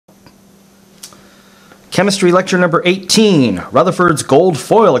Chemistry lecture number 18, Rutherford's gold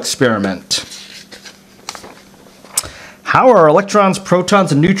foil experiment. How are electrons,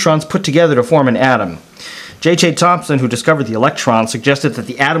 protons, and neutrons put together to form an atom? J.J. Thomson, who discovered the electron, suggested that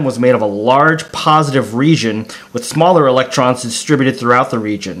the atom was made of a large positive region with smaller electrons distributed throughout the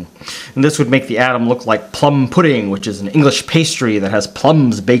region. And this would make the atom look like plum pudding, which is an English pastry that has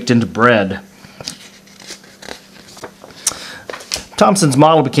plums baked into bread. Thomson's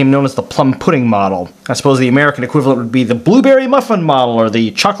model became known as the plum pudding model. I suppose the American equivalent would be the blueberry muffin model or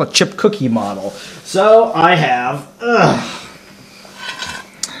the chocolate chip cookie model. So I have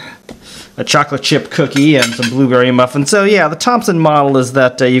a chocolate chip cookie and some blueberry muffin. So yeah, the Thomson model is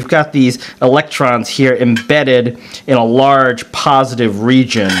that you've got these electrons here embedded in a large positive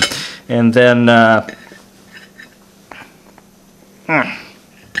region. And then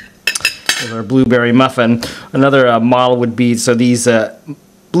there's our blueberry muffin. Another model would be, so these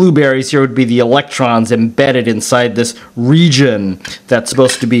blueberries here would be the electrons embedded inside this region that's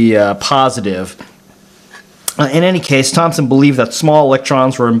supposed to be positive. In any case, Thomson believed that small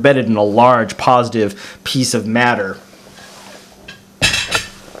electrons were embedded in a large positive piece of matter.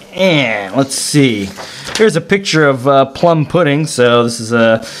 And let's see. Here's a picture of plum pudding. So this is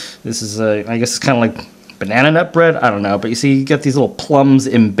I guess it's kind of like banana nut bread. I don't know, but you see, you get these little plums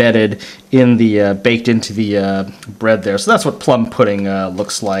embedded in the baked into the bread there. So that's what plum pudding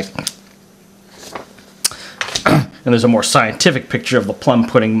looks like. And there's a more scientific picture of the plum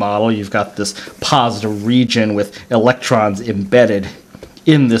pudding model. You've got this positive region with electrons embedded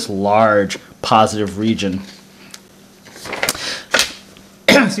in this large positive region.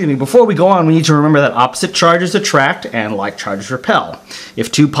 Excuse me, before we go on, we need to remember that opposite charges attract and like charges repel.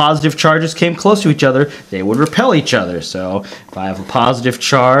 If two positive charges came close to each other, they would repel each other. So if I have a positive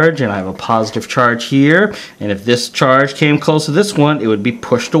charge and I have a positive charge here, and if this charge came close to this one, it would be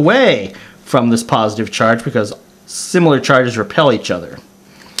pushed away from this positive charge because similar charges repel each other.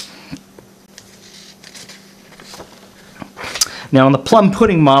 Now in the plum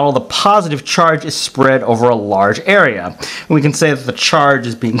pudding model, the positive charge is spread over a large area. And we can say that the charge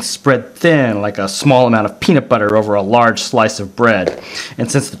is being spread thin, like a small amount of peanut butter over a large slice of bread. And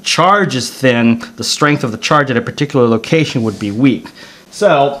since the charge is thin, the strength of the charge at a particular location would be weak.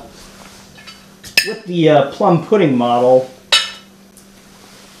 So, with the plum pudding model,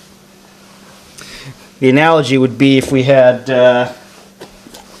 the analogy would be if we had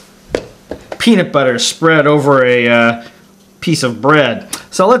peanut butter spread over a piece of bread.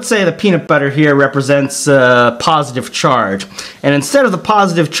 So let's say the peanut butter here represents positive charge. And instead of the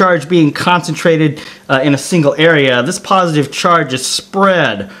positive charge being concentrated in a single area, this positive charge is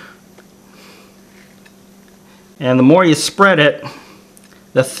spread. And the more you spread it,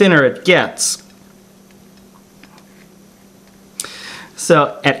 the thinner it gets.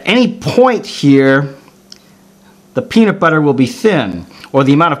 So at any point here, the peanut butter will be thin, or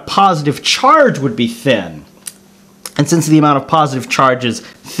the amount of positive charge would be thin. And since the amount of positive charge is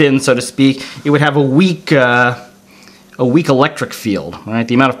thin, so to speak, it would have a weak electric field. Right?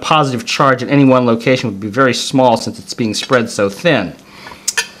 The amount of positive charge at any one location would be very small since it's being spread so thin.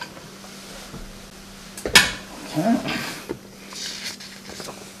 Okay.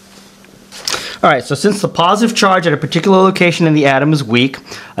 Alright, so since the positive charge at a particular location in the atom is weak,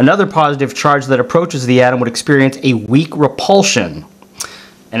 another positive charge that approaches the atom would experience a weak repulsion.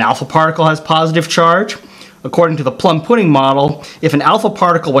 An alpha particle has positive charge. According to the plum pudding model, if an alpha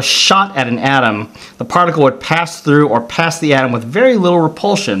particle was shot at an atom, the particle would pass through or pass the atom with very little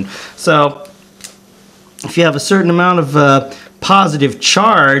repulsion. So, if you have a certain amount of positive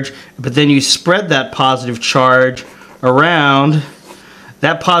charge, but then you spread that positive charge around,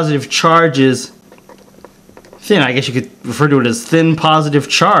 that positive charge is thin. I guess you could refer to it as thin positive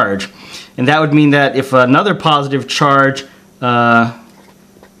charge. And that would mean that if another positive charge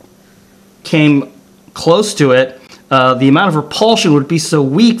came close to it, the amount of repulsion would be so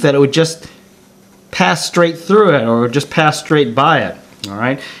weak that it would just pass straight through it, or just pass straight by it. All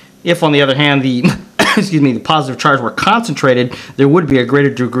right. If, on the other hand, the excuse me, the positive charge were concentrated, there would be a greater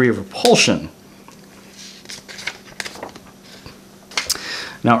degree of repulsion.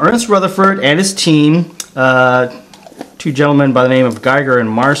 Now, Ernst Rutherford and his team, two gentlemen by the name of Geiger and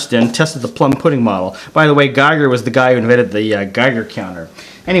Marsden, tested the plum pudding model. By the way, Geiger was the guy who invented the Geiger counter.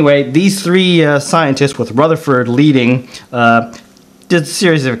 Anyway, these three scientists, with Rutherford leading, did a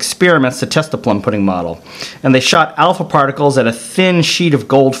series of experiments to test the plum pudding model. And they shot alpha particles at a thin sheet of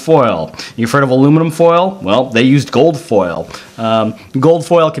gold foil. You've heard of aluminum foil? Well, they used gold foil. Gold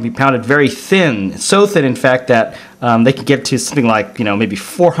foil can be pounded very thin, so thin, in fact, that they can get to something like, maybe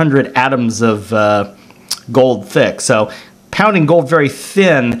 400 atoms of gold thick. So pounding gold very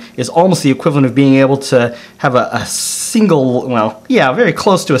thin is almost the equivalent of being able to have a single, well, yeah, very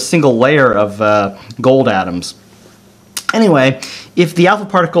close to a single layer of gold atoms. Anyway, if the alpha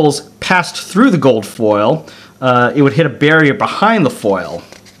particles passed through the gold foil, it would hit a barrier behind the foil.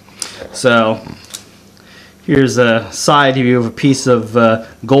 So here's a side view of a piece of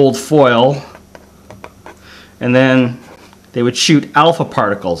gold foil, and then they would shoot alpha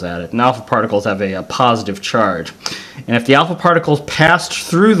particles at it, and alpha particles have a positive charge. And if the alpha particles passed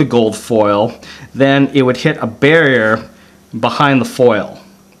through the gold foil, then it would hit a barrier behind the foil.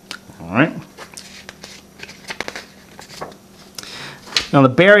 All right. Now the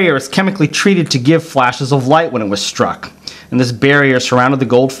barrier is chemically treated to give flashes of light when it was struck, and this barrier surrounded the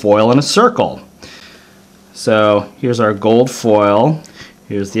gold foil in a circle. So here's our gold foil,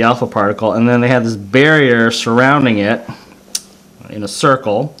 here's the alpha particle, and then they had this barrier surrounding it in a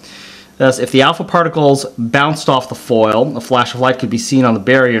circle. Thus, if the alpha particles bounced off the foil, a flash of light could be seen on the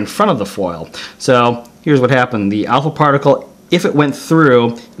barrier in front of the foil. So here's what happened. The alpha particle, if it went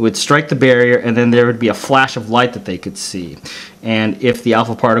through, it would strike the barrier, and then there would be a flash of light that they could see. And if the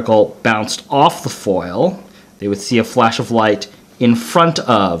alpha particle bounced off the foil, they would see a flash of light in front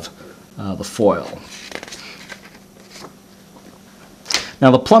of the foil. Now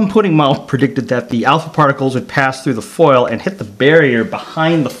the plum pudding model predicted that the alpha particles would pass through the foil and hit the barrier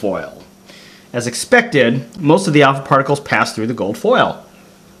behind the foil. As expected, most of the alpha particles passed through the gold foil.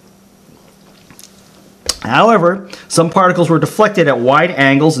 However, some particles were deflected at wide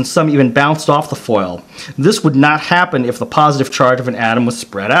angles and some even bounced off the foil. This would not happen if the positive charge of an atom was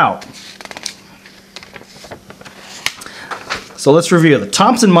spread out. So let's review. The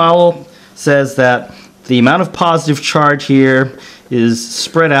Thomson model says that the amount of positive charge here is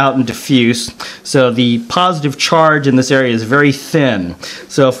spread out and diffuse. So the positive charge in this area is very thin.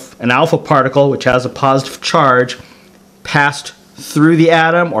 So if an alpha particle, which has a positive charge, passed through the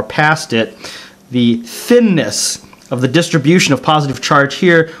atom or past it, the thinness of the distribution of positive charge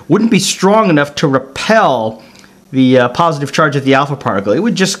here wouldn't be strong enough to repel the positive charge of the alpha particle. It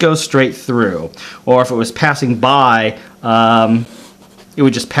would just go straight through. Or if it was passing by, it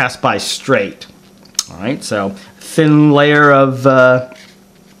would just pass by straight. All right, so thin layer of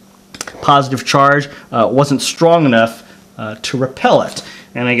positive charge wasn't strong enough to repel it.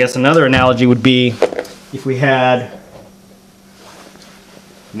 And I guess another analogy would be if we had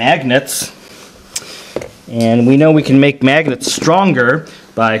magnets, and we know we can make magnets stronger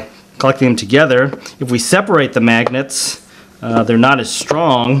by collecting them together. If we separate the magnets, they're not as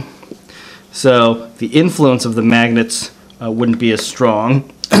strong, so the influence of the magnets wouldn't be as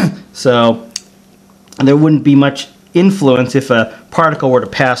strong. So there wouldn't be much influence if a particle were to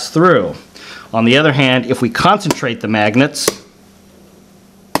pass through. On the other hand, if we concentrate the magnets,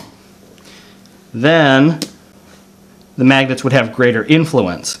 then the magnets would have greater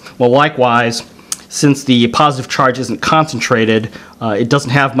influence. Well, likewise, since the positive charge isn't concentrated, it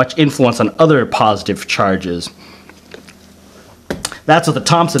doesn't have much influence on other positive charges. That's what the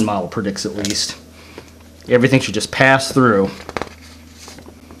Thomson model predicts, at least. Everything should just pass through.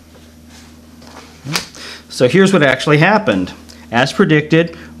 So here's what actually happened. As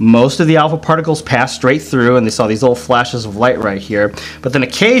predicted, most of the alpha particles passed straight through, and they saw these little flashes of light right here. But then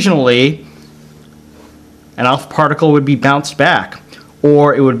occasionally, an alpha particle would be bounced back,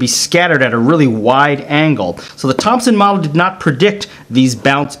 or it would be scattered at a really wide angle. So the Thomson model did not predict these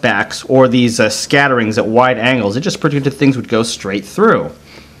bounce backs or these scatterings at wide angles. It just predicted things would go straight through.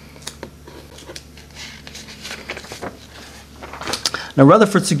 Now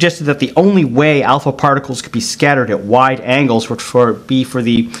Rutherford suggested that the only way alpha particles could be scattered at wide angles would be for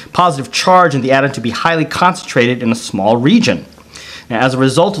the positive charge in the atom to be highly concentrated in a small region. Now, as a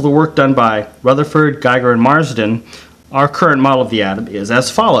result of the work done by Rutherford, Geiger, and Marsden, our current model of the atom is as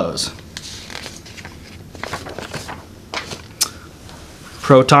follows.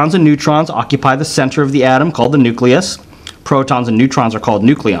 Protons and neutrons occupy the center of the atom, called the nucleus. Protons and neutrons are called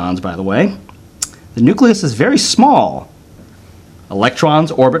nucleons, by the way. The nucleus is very small.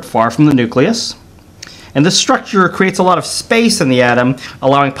 Electrons orbit far from the nucleus. And this structure creates a lot of space in the atom,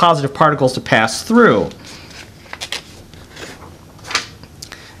 allowing positive particles to pass through.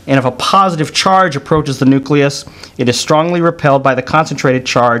 And if a positive charge approaches the nucleus, it is strongly repelled by the concentrated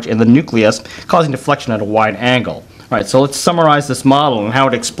charge in the nucleus, causing deflection at a wide angle. All right, so let's summarize this model and how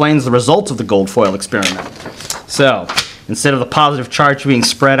it explains the results of the gold foil experiment. So, instead of the positive charge being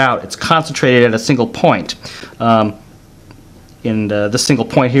spread out, it's concentrated at a single point. This single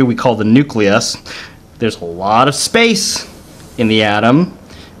point here we call the nucleus. There's a lot of space in the atom,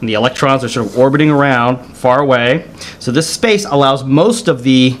 and the electrons are sort of orbiting around far away. So this space allows most of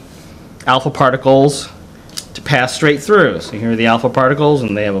the alpha particles to pass straight through. So here are the alpha particles,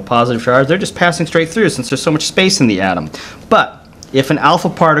 and they have a positive charge. They're just passing straight through since there's so much space in the atom. But if an alpha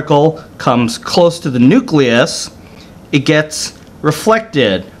particle comes close to the nucleus, it gets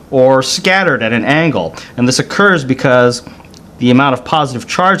reflected or scattered at an angle. And this occurs because the amount of positive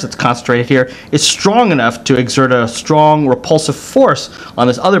charge that's concentrated here is strong enough to exert a strong repulsive force on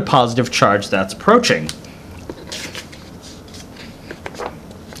this other positive charge that's approaching.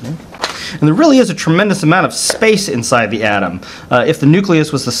 And there really is a tremendous amount of space inside the atom. If the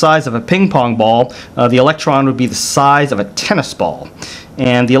nucleus was the size of a ping pong ball, the electron would be the size of a tennis ball.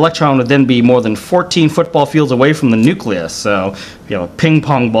 And the electron would then be more than 14 football fields away from the nucleus. So if you have a ping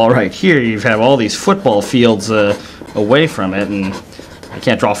pong ball right here, you have all these football fields away from it. And I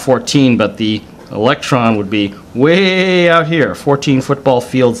can't draw 14, but the electron would be way out here, 14 football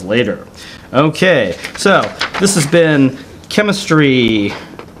fields later. Okay, so this has been chemistry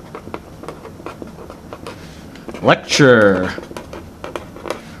lecture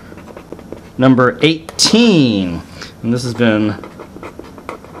number 18, and this has been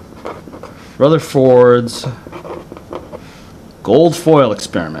Rutherford's gold foil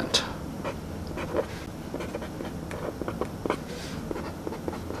experiment.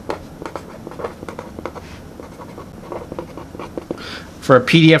 For a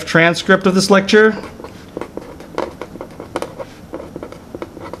PDF transcript of this lecture,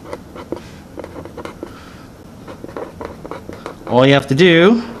 all you have to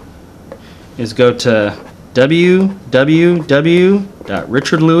do is go to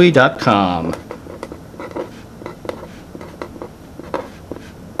www.richardlouis.com.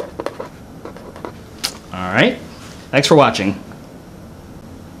 All right. Thanks for watching.